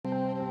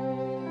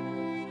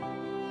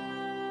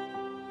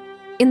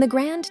In the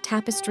grand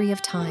tapestry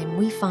of time,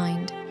 we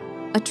find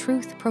a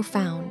truth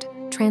profound,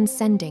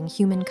 transcending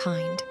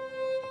humankind.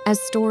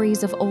 As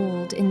stories of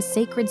old in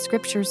sacred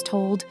scriptures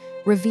told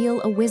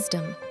reveal a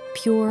wisdom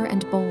pure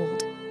and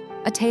bold,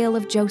 a tale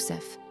of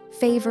Joseph,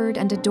 favored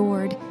and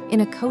adored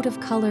in a coat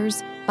of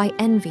colors by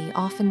envy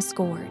often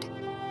scored.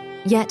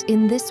 Yet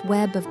in this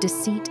web of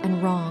deceit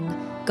and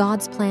wrong,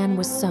 God's plan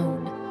was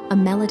sown, a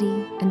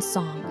melody and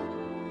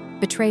song.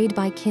 Betrayed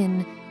by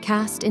kin,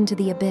 cast into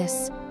the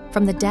abyss,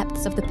 from the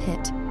depths of the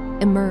pit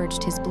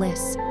emerged his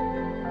bliss.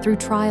 Through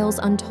trials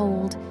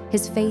untold,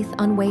 his faith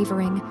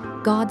unwavering,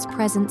 God's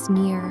presence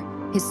near,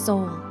 his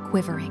soul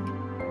quivering.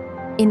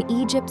 In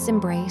Egypt's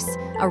embrace,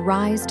 a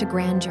rise to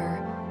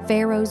grandeur,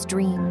 Pharaoh's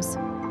dreams,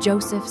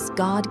 Joseph's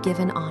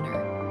God-given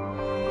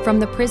honor. From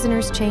the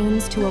prisoner's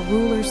chains to a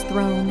ruler's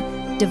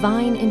throne,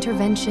 divine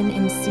intervention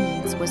in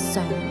seeds was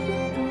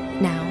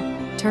sown.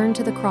 Now, turn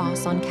to the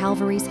cross on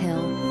Calvary's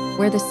hill,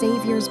 where the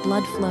Savior's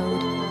blood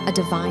flowed, a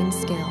divine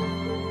skill.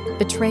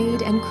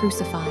 Betrayed and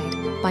crucified,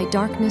 by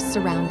darkness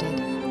surrounded,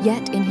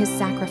 yet in his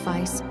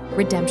sacrifice,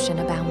 redemption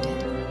abounded.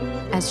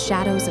 As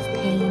shadows of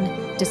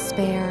pain,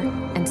 despair,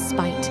 and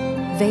spite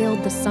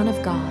veiled the Son of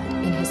God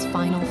in his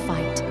final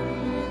fight.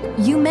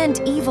 "You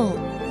meant evil,"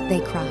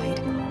 they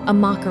cried, a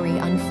mockery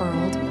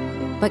unfurled,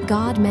 but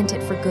God meant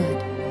it for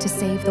good, to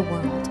save the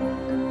world.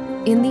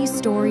 In these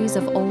stories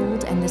of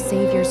old and the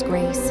Savior's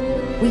grace,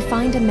 we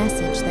find a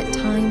message that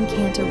time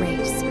can't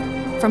erase.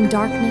 From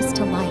darkness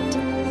to light,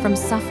 from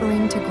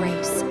suffering to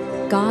grace,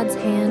 God's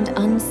hand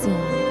unseen,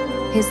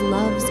 his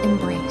love's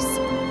embrace.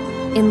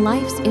 In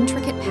life's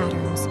intricate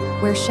patterns,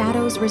 where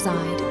shadows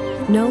reside,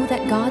 know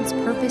that God's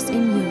purpose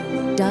in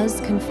you does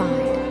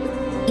confide.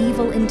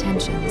 Evil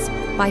intentions,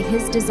 by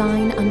his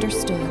design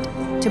understood,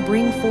 to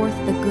bring forth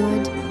the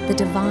good, the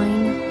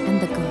divine,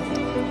 and the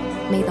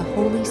good. May the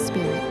Holy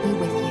Spirit be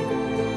with you.